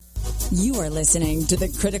You are listening to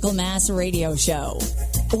the Critical Mass Radio Show,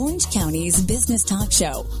 Orange County's business talk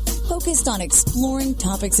show, focused on exploring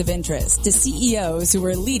topics of interest to CEOs who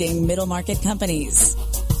are leading middle market companies.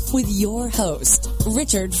 With your host,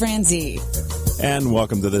 Richard Franzi. And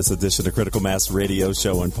welcome to this edition of Critical Mass Radio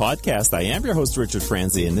Show and Podcast. I am your host, Richard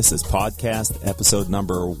Franzi, and this is podcast episode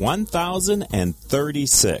number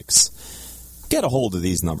 1036. Get a hold of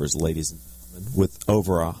these numbers, ladies and gentlemen, with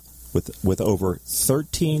over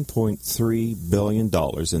 $13.3 billion in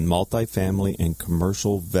multifamily and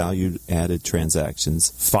commercial value-added transactions,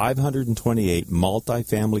 528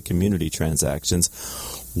 multifamily community transactions,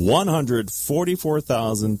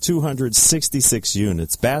 144,266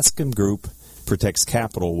 units. Bascom Group protects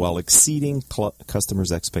capital while exceeding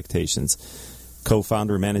customers' expectations.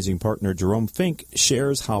 Co-founder and managing partner Jerome Fink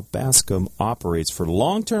shares how Bascom operates for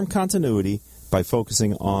long-term continuity by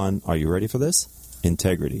focusing on, are you ready for this?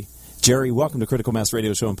 Integrity. Jerry, welcome to Critical Mass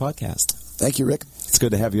Radio Show and Podcast. Thank you, Rick. It's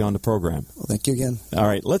good to have you on the program. Well, thank you again. All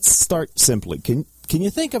right, let's start simply. Can you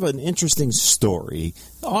think of an interesting story,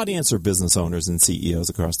 audience or business owners and CEOs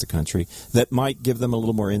across the country, that might give them a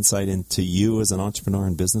little more insight into you as an entrepreneur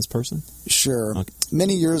and business person? Sure. Okay.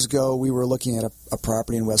 Many years ago, we were looking at a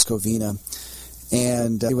property in West Covina,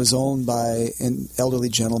 and it was owned by an elderly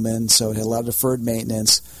gentleman, so it had a lot of deferred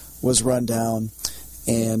maintenance, was run down,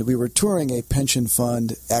 and we were touring a pension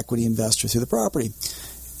fund equity investor through the property.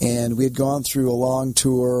 And we had gone through a long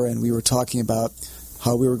tour, and we were talking about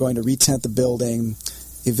how we were going to re-tent the building,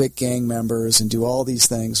 evict gang members, and do all these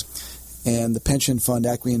things. And the pension fund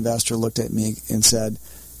equity investor looked at me and said,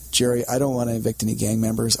 Jerry, I don't want to evict any gang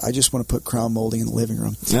members. I just want to put crown molding in the living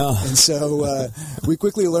room. Oh. And so we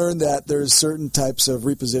quickly learned that there's certain types of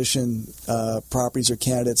reposition properties or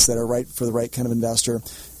candidates that are right for the right kind of investor,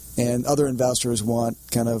 and other investors want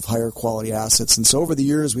kind of higher quality assets. And so over the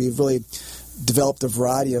years, we've really developed a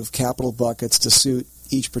variety of capital buckets to suit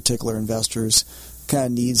each particular investor's kind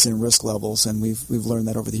of needs and risk levels, and we've learned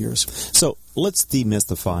that over the years. So let's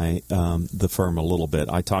demystify the firm a little bit.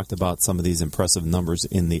 I talked about some of these impressive numbers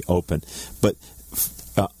in the open, but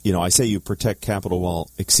I say you protect capital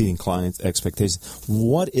while exceeding clients' expectations.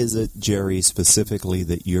 What is it, Jerry, specifically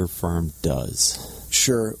that your firm does?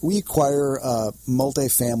 Sure. We acquire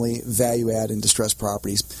multifamily value-add and distressed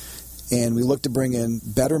properties, and we look to bring in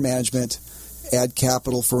better management, add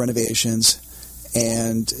capital for renovations,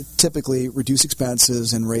 and typically reduce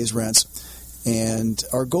expenses and raise rents. And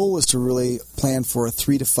our goal is to really plan for a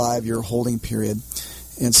 3 to 5 year holding period.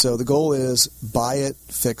 And so the goal is buy it,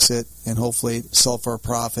 fix it, and hopefully sell for a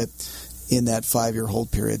profit in that 5-year hold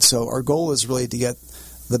period. So our goal is really to get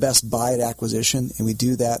the best buy it acquisition, and we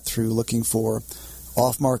do that through looking for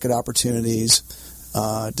off-market opportunities,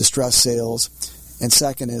 distressed sales, and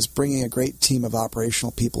second is bringing a great team of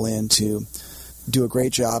operational people in to do a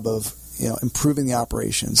great job of improving the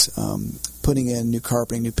operations, putting in new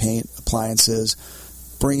carpeting, new paint, appliances,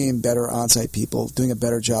 bringing in better on-site people, doing a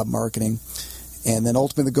better job marketing. And then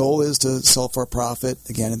ultimately the goal is to sell for a profit,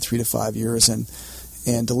 again, in 3 to 5 years, and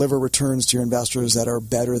deliver returns to your investors that are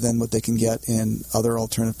better than what they can get in other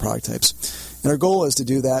alternative product types. And our goal is to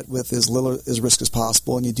do that with as little as risk as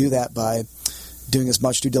possible, and you do that by doing as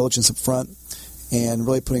much due diligence up front and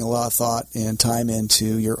really putting a lot of thought and time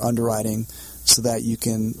into your underwriting so that you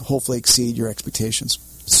can hopefully exceed your expectations.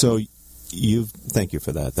 So thank you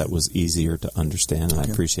for that. That was easier to understand, and I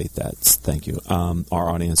appreciate that. Thank you.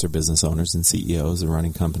 Our audience are business owners and CEOs and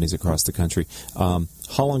running companies across the country. How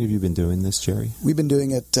long have you been doing this, Jerry? We've been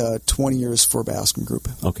doing it 20 years for Bascom Group.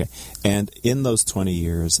 Okay. And in those 20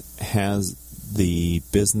 years, has the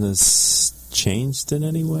business changed in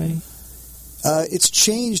any way? It's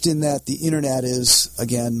changed in that the Internet is,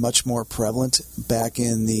 again, much more prevalent. Back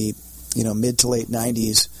in the mid to late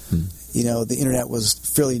 90s, the Internet was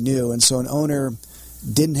fairly new, and so an owner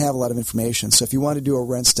didn't have a lot of information. So if you want to do a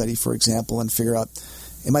rent study, for example, and figure out,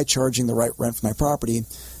 am I charging the right rent for my property,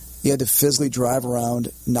 you had to physically drive around,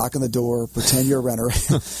 knock on the door, pretend you're a renter,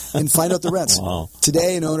 and find out the rents. Wow.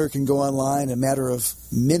 Today, an owner can go online in a matter of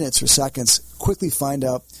minutes or seconds, quickly find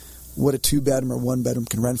out what a 2-bedroom or 1-bedroom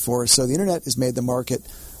can rent for. So the Internet has made the market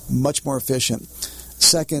much more efficient.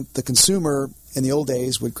 Second, the consumer in the old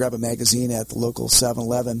days would grab a magazine at the local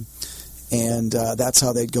 7-Eleven, and that's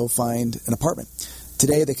how they'd go find an apartment.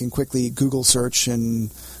 Today, they can quickly Google search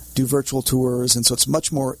and do virtual tours, and so it's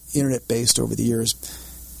much more Internet-based over the years.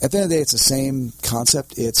 At the end of the day, it's the same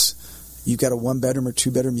concept. It's you've got a 1-bedroom or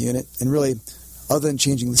 2-bedroom unit, and really, other than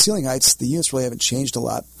changing the ceiling heights, the units really haven't changed a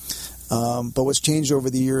lot. But what's changed over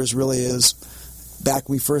the years really is, back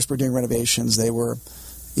when we first were doing renovations, they were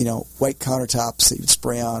white countertops that you'd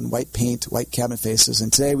spray on, white paint, white cabinet faces.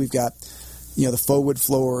 And today we've got the faux wood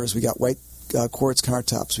floors. We got white quartz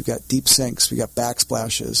countertops. We've got deep sinks. We got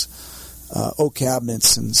backsplashes, oak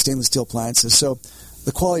cabinets, and stainless steel appliances. So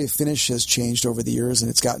the quality of finish has changed over the years, and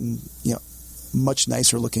it's gotten much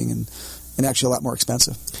nicer looking and actually a lot more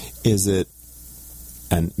expensive. Is it,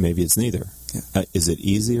 and maybe it's neither, is it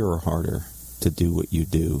easier or harder to do what you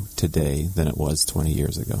do today than it was 20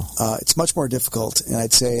 years ago? It's much more difficult, and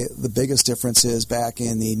I'd say the biggest difference is back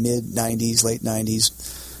in the mid-'90s, late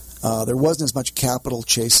 90s, there wasn't as much capital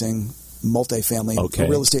chasing multifamily or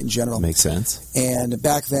real estate in general. Makes sense. And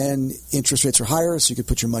back then, interest rates were higher, so you could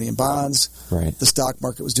put your money in bonds. Right. The stock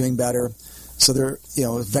market was doing better. So there,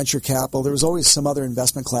 venture capital, there was always some other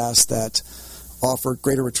investment class that offered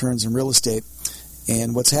greater returns in real estate.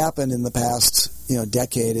 And what's happened in the past,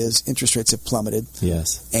 decade is interest rates have plummeted.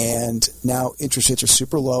 Yes. And now interest rates are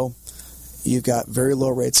super low. You've got very low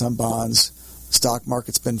rates on bonds. Stock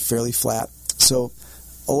market's been fairly flat. So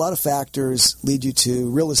a lot of factors lead you to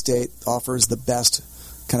real estate offers the best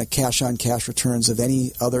kind of cash-on-cash returns of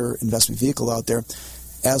any other investment vehicle out there.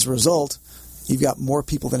 As a result, you've got more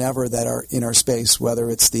people than ever that are in our space, whether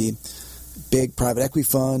it's the big private equity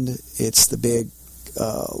fund, it's the big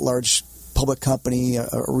large public company, a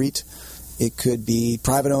REIT. It could be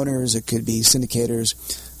private owners. It could be syndicators.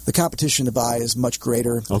 The competition to buy is much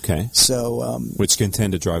greater. Okay. So, which can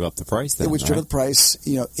tend to drive up the price then, which drive the price.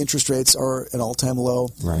 Interest rates are at an all-time low.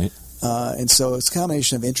 Right. And so it's a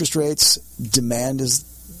combination of interest rates. Demand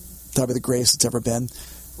is probably the greatest it's ever been.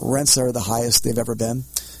 Rents are the highest they've ever been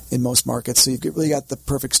in most markets. So you've really got the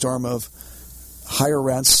perfect storm of higher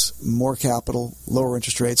rents, more capital, lower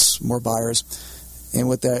interest rates, more buyers. And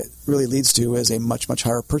what that really leads to is a much, much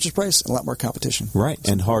higher purchase price and a lot more competition. Right,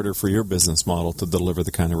 and harder for your business model to deliver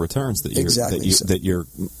the kind of returns that you're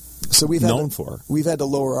known for. We've had to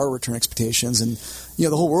lower our return expectations, and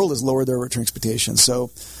the whole world has lowered their return expectations.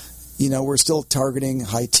 So, we're still targeting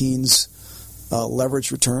high teens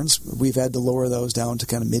leverage returns. We've had to lower those down to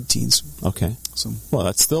kind of mid-teens. Okay. Well,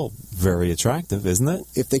 that's still very attractive, isn't it?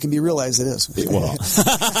 If they can be realized, it is. Well,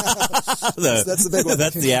 that's the big one.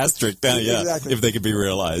 That's the asterisk. Yeah. Exactly. If they can be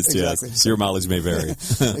realized, exactly. Yes. Your mileage may vary.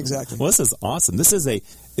 Exactly. Well, this is awesome. This is a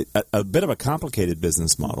bit of a complicated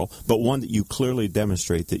business model, but one that you clearly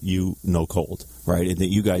demonstrate that you know cold, right? And that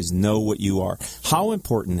you guys know what you are. How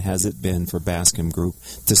important has it been for Bascom Group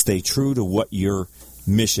to stay true to what your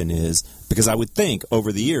mission is? Because I would think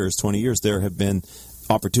over the years, 20 years, there have been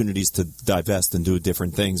opportunities to divest and do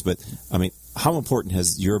different things. But, how important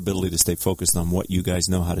has your ability to stay focused on what you guys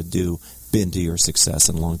know how to do been to your success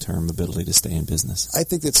and long-term ability to stay in business? I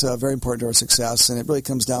think it's very important to our success, and it really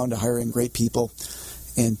comes down to hiring great people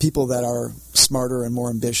and people that are smarter and more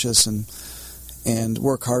ambitious and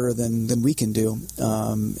work harder than we can do.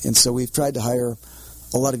 And so we've tried to hire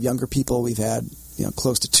a lot of younger people. We've had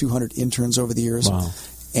close to 200 interns over the years. Wow.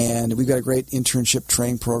 And we've got a great internship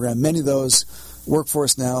training program. Many of those work for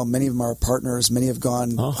us now. Many of them are partners. Many have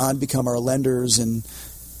gone on to become our lenders and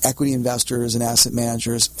equity investors and asset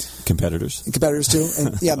managers. Competitors. And competitors, too.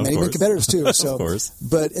 And many competitors, too. So, of course.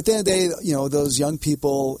 But at the end of the day, those young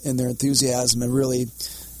people and their enthusiasm and really,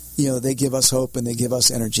 they give us hope and they give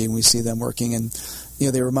us energy when we see them working. And,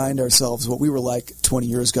 they remind ourselves what we were like 20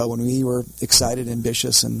 years ago when we were excited,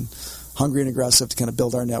 ambitious, and hungry and aggressive to kind of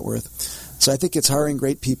build our net worth. So I think it's hiring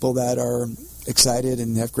great people that are excited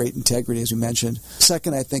and have great integrity, as we mentioned.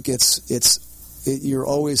 Second, I think you're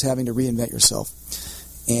always having to reinvent yourself.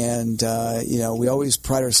 And, we always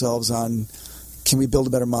pride ourselves on, can we build a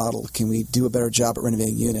better model? Can we do a better job at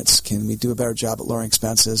renovating units? Can we do a better job at lowering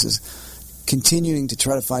expenses? Is continuing to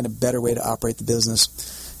try to find a better way to operate the business.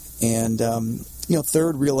 And,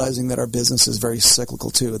 third, realizing that our business is very cyclical,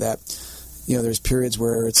 too, that, there's periods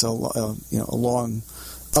where it's a long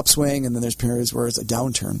upswing, and then there's periods where it's a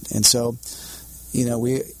downturn. And so,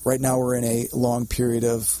 right now we're in a long period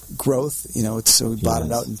of growth. We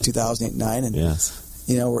bottomed out in 2008-09, and yes.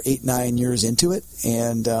 We're 8-9 years into it,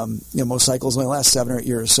 and most cycles only last 7 or 8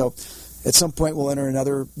 years. So, at some point we'll enter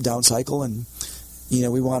another down cycle, and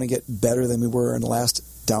we want to get better than we were in the last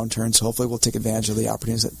downturn. So hopefully we'll take advantage of the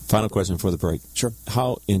opportunities. Final question before the break. Sure.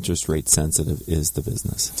 How interest rate sensitive is the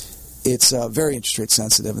business? It's very interest rate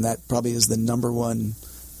sensitive, and that probably is the number one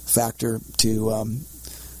factor to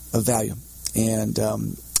of value. And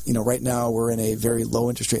right now we're in a very low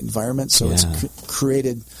interest rate environment, so it's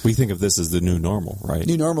created. We think of this as the new normal, right?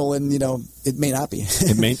 New normal, and it may not be.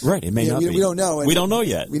 It may not be. We don't know. We don't know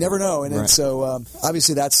yet. We never know, and so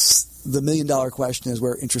obviously that's the $1 million question: is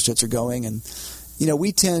where interest rates are going. And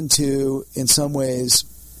we tend to, in some ways,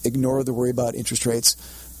 ignore the worry about interest rates.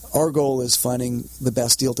 Our goal is finding the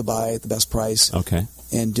best deal to buy at the best price. Okay.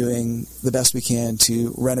 And doing the best we can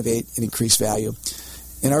to renovate and increase value.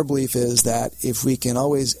 And our belief is that if we can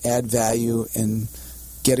always add value and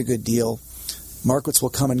get a good deal, markets will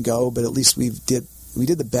come and go, but at least we did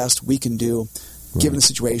the best we can do given the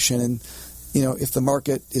situation. And, if the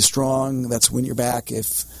market is strong, that's when you're back.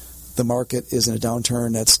 If the market is in a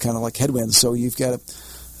downturn, that's kind of like headwinds. So you've got to,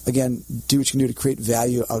 again, do what you can do to create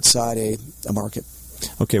value outside a market.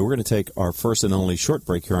 Okay, we're going to take our first and only short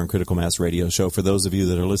break here on Critical Mass Radio Show. For those of you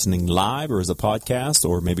that are listening live or as a podcast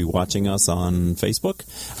or maybe watching us on Facebook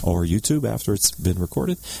or YouTube after it's been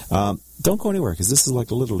recorded, don't go anywhere because this is like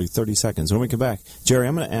literally 30 seconds. When we come back, Jerry,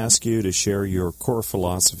 I'm going to ask you to share your core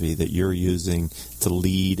philosophy that you're using to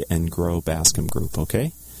lead and grow Bascom Group,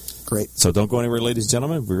 okay? Great. So don't go anywhere, ladies and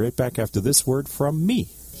gentlemen. We'll be right back after this word from me.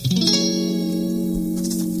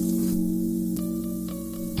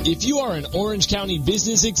 If you are an Orange County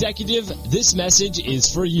business executive, this message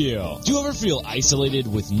is for you. Do you ever feel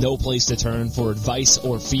isolated with no place to turn for advice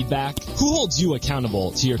or feedback? Who holds you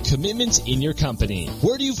accountable to your commitments in your company?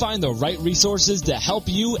 Where do you find the right resources to help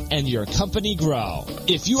you and your company grow?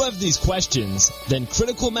 If you have these questions, then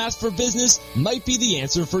Critical Mass for Business might be the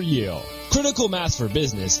answer for you. Critical Mass for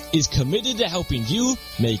Business is committed to helping you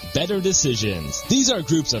make better decisions. These are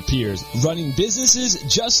groups of peers running businesses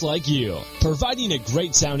just like you, providing a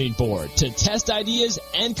great sounding board to test ideas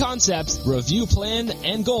and concepts, review plans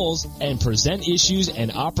and goals, and present issues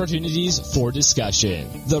and opportunities for discussion.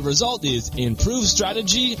 The result is improved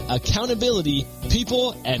strategy, accountability,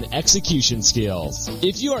 people, and execution skills.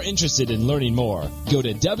 If you are interested in learning more, go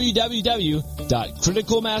to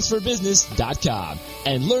www.criticalmassforbusiness.com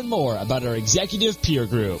and learn more about our executive peer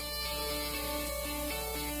group.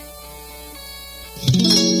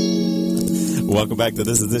 Welcome back to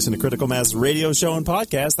this edition of Critical Mass Radio Show and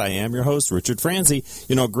Podcast. I am your host, Richard Franzi.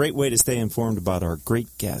 A great way to stay informed about our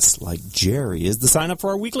great guests like Jerry is to sign up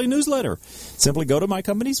for our weekly newsletter. Simply go to my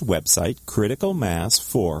company's website,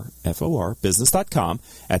 criticalmass4business.com.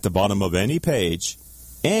 At the bottom of any page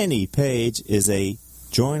is a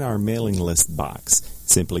Join Our Mailing List box.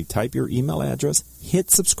 Simply type your email address,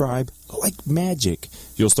 hit subscribe, like magic.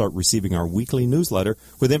 You'll start receiving our weekly newsletter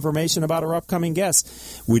with information about our upcoming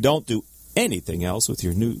guests. We don't do anything else with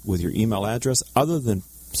your email address other than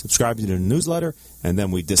subscribing to the newsletter, and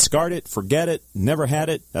then we discard it, forget it, never had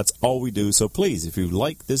it. That's all we do. So please, if you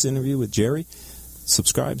like this interview with Jerry,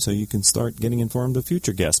 subscribe so you can start getting informed of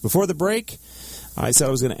future guests. Before the break, I said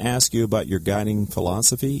I was going to ask you about your guiding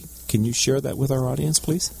philosophy. Can you share that with our audience,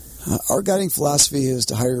 please? Our guiding philosophy is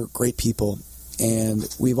to hire great people, and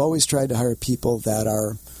we've always tried to hire people that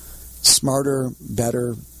are smarter,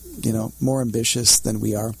 better, more ambitious than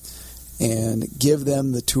we are, and give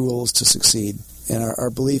them the tools to succeed. And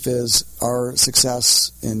our belief is our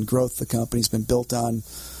success and growth of the company has been built on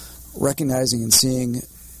recognizing and seeing,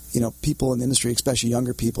 people in the industry, especially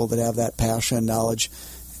younger people, that have that passion, knowledge,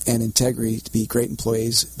 and integrity to be great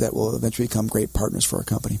employees that will eventually become great partners for our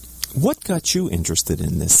company. What got you interested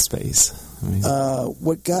in this space?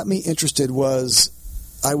 What got me interested was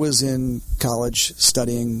I was in college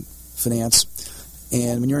studying finance,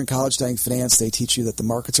 and when you're in college studying finance, they teach you that the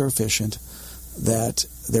markets are efficient, that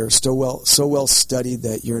they're so well studied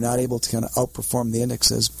that you're not able to kind of outperform the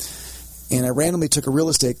indexes. And I randomly took a real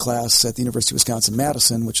estate class at the University of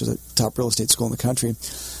Wisconsin-Madison, which is a top real estate school in the country.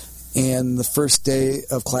 And the first day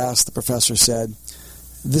of class, the professor said,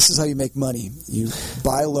 "This is how you make money. You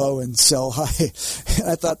buy low and sell high." And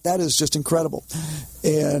I thought that is just incredible,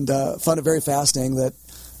 and found it very fascinating that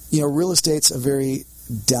real estate's a very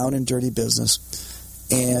down and dirty business,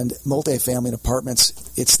 and multifamily and apartments,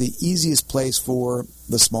 it's the easiest place for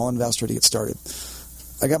the small investor to get started.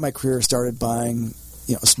 I got my career started buying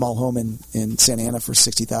a small home in Santa Ana for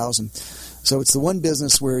 $60,000. So it's the one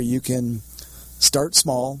business where you can start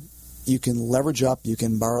small, you can leverage up, you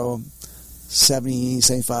can borrow 70,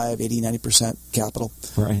 75, 80, 90% capital.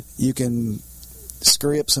 Right. You can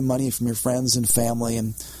scurry up some money from your friends and family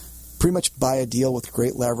and pretty much buy a deal with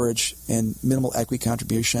great leverage and minimal equity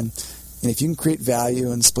contribution. And if you can create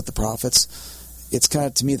value and split the profits, it's kind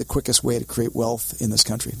of, to me, the quickest way to create wealth in this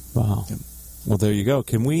country. Wow. Yeah. Well, there you go.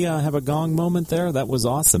 Can we have a gong moment there? That was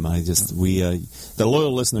awesome. The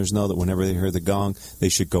loyal listeners know that whenever they hear the gong, they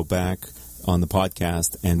should go back on the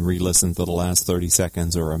podcast and re-listen to the last 30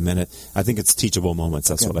 seconds or a minute. I think it's teachable moments.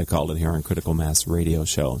 That's what I called it here on Critical Mass Radio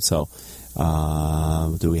Show. So,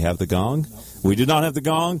 do we have the gong? No. We do not have the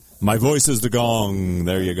gong. My voice is the gong.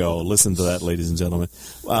 There you go. Listen to that, ladies and gentlemen.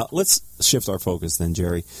 Let's shift our focus then,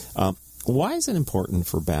 Jerry. Why is it important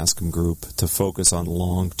for Bascom Group to focus on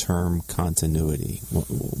long-term continuity?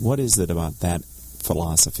 What is it about that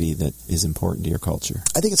philosophy that is important to your culture?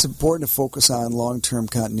 I think it's important to focus on long-term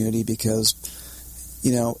continuity because,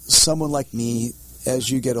 someone like me, as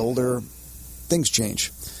you get older, things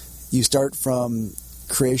change. You start from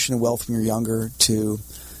creation of wealth when you're younger to,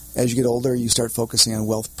 as you get older, you start focusing on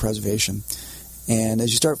wealth preservation. And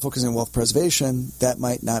as you start focusing on wealth preservation, that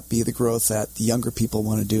might not be the growth that the younger people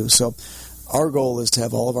want to do. So our goal is to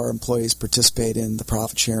have all of our employees participate in the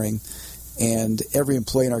profit sharing. And every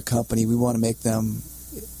employee in our company, we want to make them,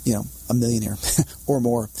 a millionaire or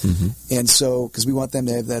more. Mm-hmm. And so, because we want them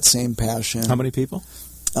to have that same passion. How many people?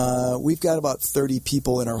 We've got about 30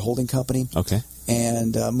 people in our holding company. Okay.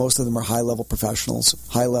 And most of them are high-level professionals,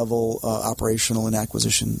 high-level operational and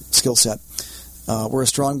acquisition skill set. We're a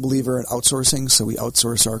strong believer in outsourcing, so we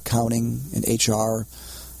outsource our accounting and HR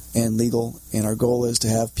and legal. And our goal is to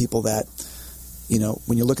have people that,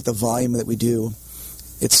 when you look at the volume that we do,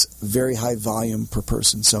 it's very high volume per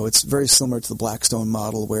person. So it's very similar to the Blackstone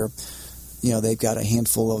model where, they've got a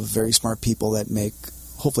handful of very smart people that make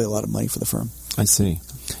hopefully a lot of money for the firm. I see.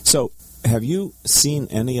 So have you seen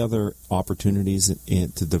any other opportunities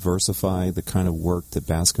to diversify the kind of work that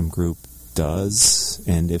Bascom Group does?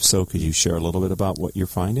 And if so, could you share a little bit about what you're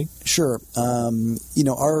finding? Sure.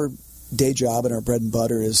 Our day job and our bread and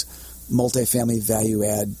butter is multifamily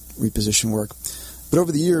value-add reposition work. But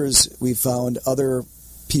over the years, we've found other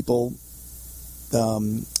people,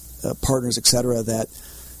 partners, et cetera, that,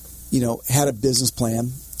 had a business plan,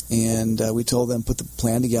 and we told them, put the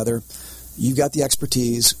plan together. You've got the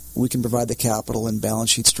expertise. We can provide the capital and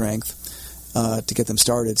balance sheet strength to get them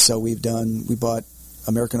started. So we bought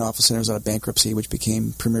American Office Centers out of bankruptcy, which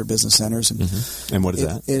became Premier Business Centers. And what is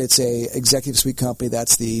that? It's a executive suite company.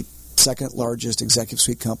 That's the second largest executive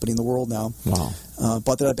suite company in the world now. Wow.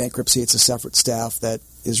 Bought that out of bankruptcy. It's a separate staff that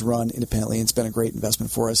is run independently, and it's been a great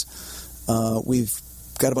investment for us. We've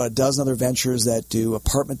got about a dozen other ventures that do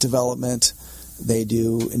apartment development. They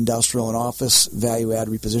do industrial and office value-add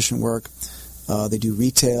reposition work. They do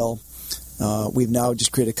retail. We've now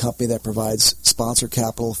just created a company that provides sponsor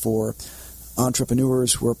capital for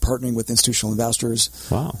entrepreneurs who are partnering with institutional investors.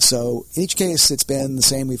 Wow. So in each case, it's been the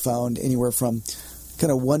same. We found anywhere from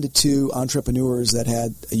kind of 1 to 2 entrepreneurs that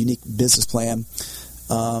had a unique business plan,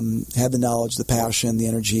 had the knowledge, the passion, the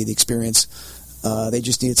energy, the experience. They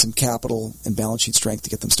just needed some capital and balance sheet strength to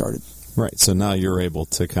get them started. Right. So now you're able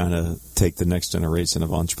to kind of take the next generation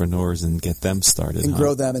of entrepreneurs and get them started. And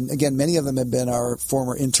grow them. And again, many of them have been our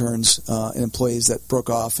former interns and employees that broke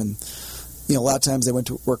off. And, a lot of times they went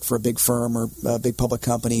to work for a big firm or a big public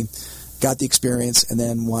company, got the experience, and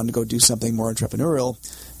then wanted to go do something more entrepreneurial.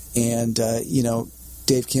 And,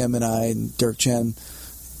 Dave Kim and I and Dirk Chen,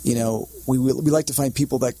 we like to find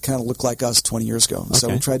people that kind of look like us 20 years ago. Okay. So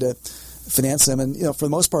we tried to finance them, and for the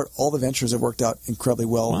most part, all the ventures have worked out incredibly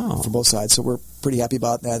well for both sides. So we're pretty happy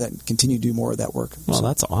about that and continue to do more of that work. Well, so,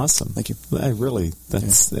 that's awesome. Thank you.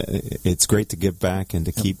 It's great to give back and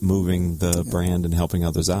to keep moving the brand and helping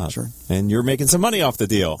others out. Sure. And you're making some money off the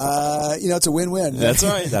deal. It's a win-win. That's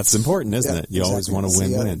right. That's important, isn't it? You always want to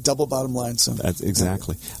win-win. Double bottom line. So that's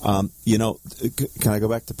exactly. Can I go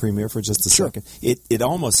back to Premier for just a second? It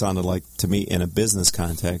almost sounded like, to me, in a business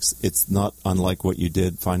context, it's not unlike what you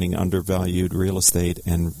did, finding undervalued real estate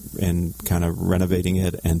and kind of renovating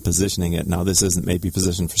it and positioning it. Now, this isn't maybe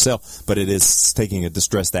positioned for sale, but it is taking a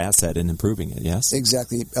distressed asset and improving it, yes?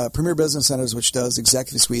 Exactly. Premier Business Centers, which does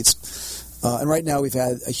executive suites. And right now we've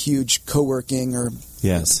had a huge co-working or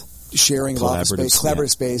sharing of office space, collaborative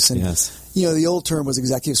space. And, the old term was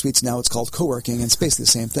executive suites. Now it's called co-working, and it's basically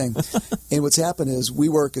the same thing. And what's happened is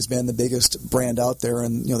WeWork has been the biggest brand out there,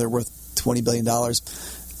 and, they're worth $20 billion.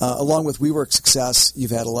 Along with WeWork's success,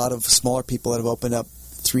 you've had a lot of smaller people that have opened up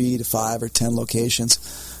 3 to 5 or 10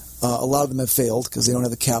 locations. A lot of them have failed because they don't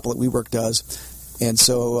have the capital that WeWork does. And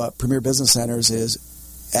so Premier Business Centers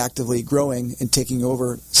is actively growing and taking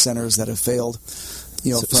over centers that have failed.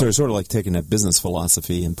 So it's sort of like taking that business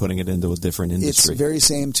philosophy and putting it into a different industry. It's very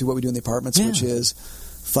same to what we do in the apartments, which is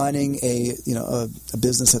finding a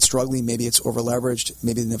business that's struggling. Maybe it's over-leveraged.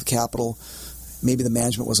 Maybe they didn't have capital. Maybe the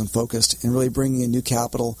management wasn't focused. And really bringing in new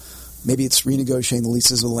capital. Maybe it's renegotiating the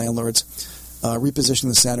leases with landlords. Repositioning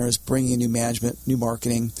the centers, bringing in new management, new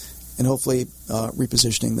marketing, and hopefully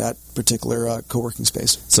repositioning that particular co-working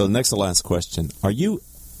space. So next to last question.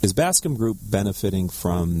 Is Bascom Group benefiting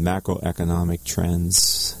from macroeconomic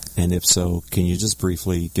trends? And if so, can you just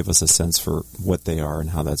briefly give us a sense for what they are and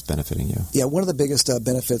how that's benefiting you? Yeah, one of the biggest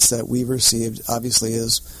benefits that we've received, obviously,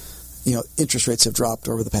 is interest rates have dropped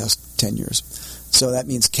over the past 10 years. So that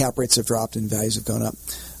means cap rates have dropped and values have gone up.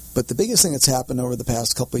 But the biggest thing that's happened over the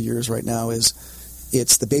past couple of years right now is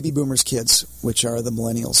it's the baby boomers' kids, which are the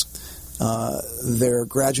millennials. They're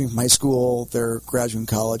graduating from high school. They're graduating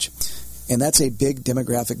college. And that's a big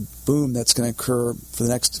demographic boom that's going to occur for the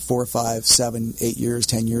next 4, 5, 7, 8 years,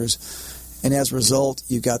 10 years. And as a result,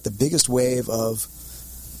 you've got the biggest wave of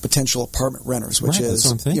potential apartment renters, which is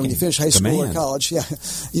when you finish high school or college,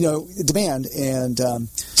 demand. And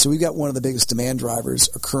so we've got one of the biggest demand drivers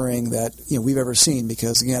occurring that we've ever seen,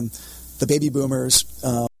 because, again, the baby boomers,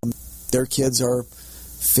 their kids are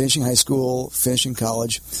finishing high school, finishing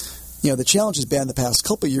college. The challenge has been the past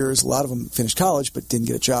couple of years, a lot of them finished college but didn't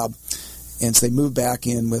get a job. And so they moved back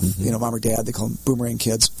in with, mom or dad. They call them boomerang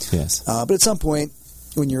kids. Yes. But at some point,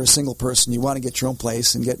 when you're a single person, you want to get your own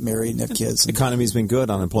place and get married and have kids. The economy's been good.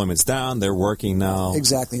 Unemployment's down. They're working now.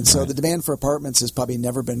 Exactly. And so the demand for apartments has probably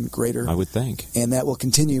never been greater. I would think. And that will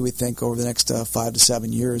continue, we think, over the next 5 to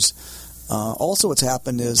 7 years. Also, what's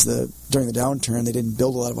happened is during the downturn, they didn't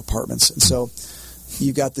build a lot of apartments. And so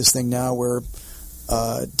you got this thing now where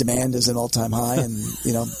demand is an all-time high, and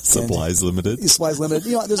supply's limited. Supply's limited.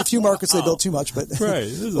 There's a few markets they build too much, but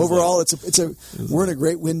overall, we're in a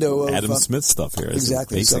great window of Adam Smith stuff here.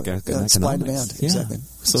 Exactly. Basic economics. Supply and demand. Yeah. Exactly.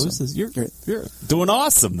 So you're doing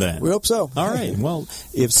awesome then. We hope so. All right. Well,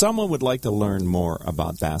 if someone would like to learn more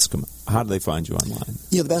about Bascom, how do they find you online?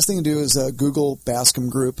 The best thing to do is Google Bascom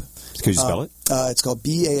Group. Could you spell it? It's called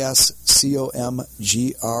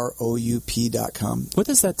BASCOMGROUP.com. What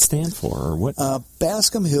does that stand for, or what?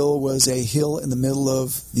 Bascom Hill was a hill in the middle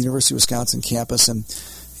of the University of Wisconsin campus, and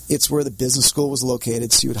it's where the business school was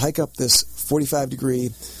located. So you would hike up this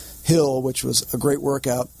 45-degree hill, which was a great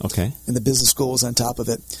workout. Okay. And the business school was on top of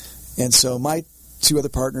it. And so my two other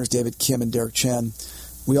partners, David Kim and Derek Chen,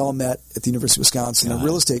 we all met at the University of Wisconsin in a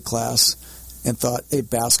real estate class and thought, hey,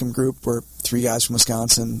 Bascom Group, we're 3 guys from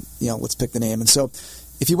Wisconsin, let's pick the name. And so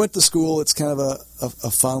if you went to school, it's kind of a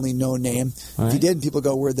fondly known name. All right. If you didn't, people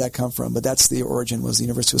go, where'd that come from? But that's the origin, was the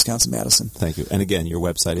University of Wisconsin-Madison. Thank you. And again, your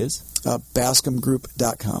website is?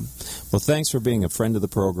 BascomGroup.com. Well, thanks for being a friend of the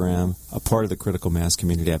program, a part of the Critical Mass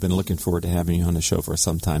community. I've been looking forward to having you on the show for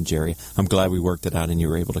some time, Jerry. I'm glad we worked it out and you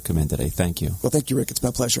were able to come in today. Thank you. Well, thank you, Rick. It's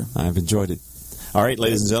my pleasure. I've enjoyed it. All right,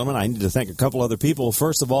 ladies and gentlemen, I need to thank a couple other people.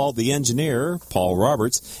 First of all, the engineer, Paul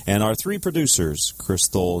Roberts, and our 3 producers,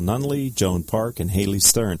 Crystal Nunley, Joan Park, and Haley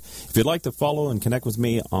Stern. If you'd like to follow and connect with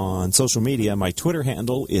me on social media, my Twitter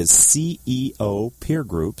handle is CEO Peer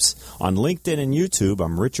Groups. On LinkedIn and YouTube,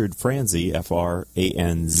 I'm Richard Franzi,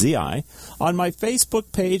 Franzi. On my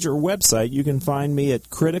Facebook page or website, you can find me at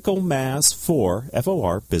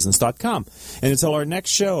criticalmass4business.com. And until our next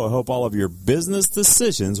show, I hope all of your business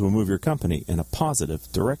decisions will move your company in a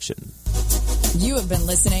positive direction. You have been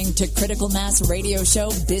listening to Critical Mass Radio Show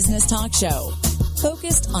Business Talk Show,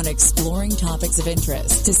 focused on exploring topics of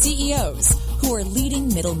interest to CEOs who are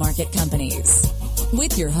leading middle market companies.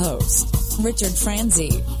 With your host, Richard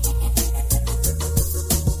Franzi.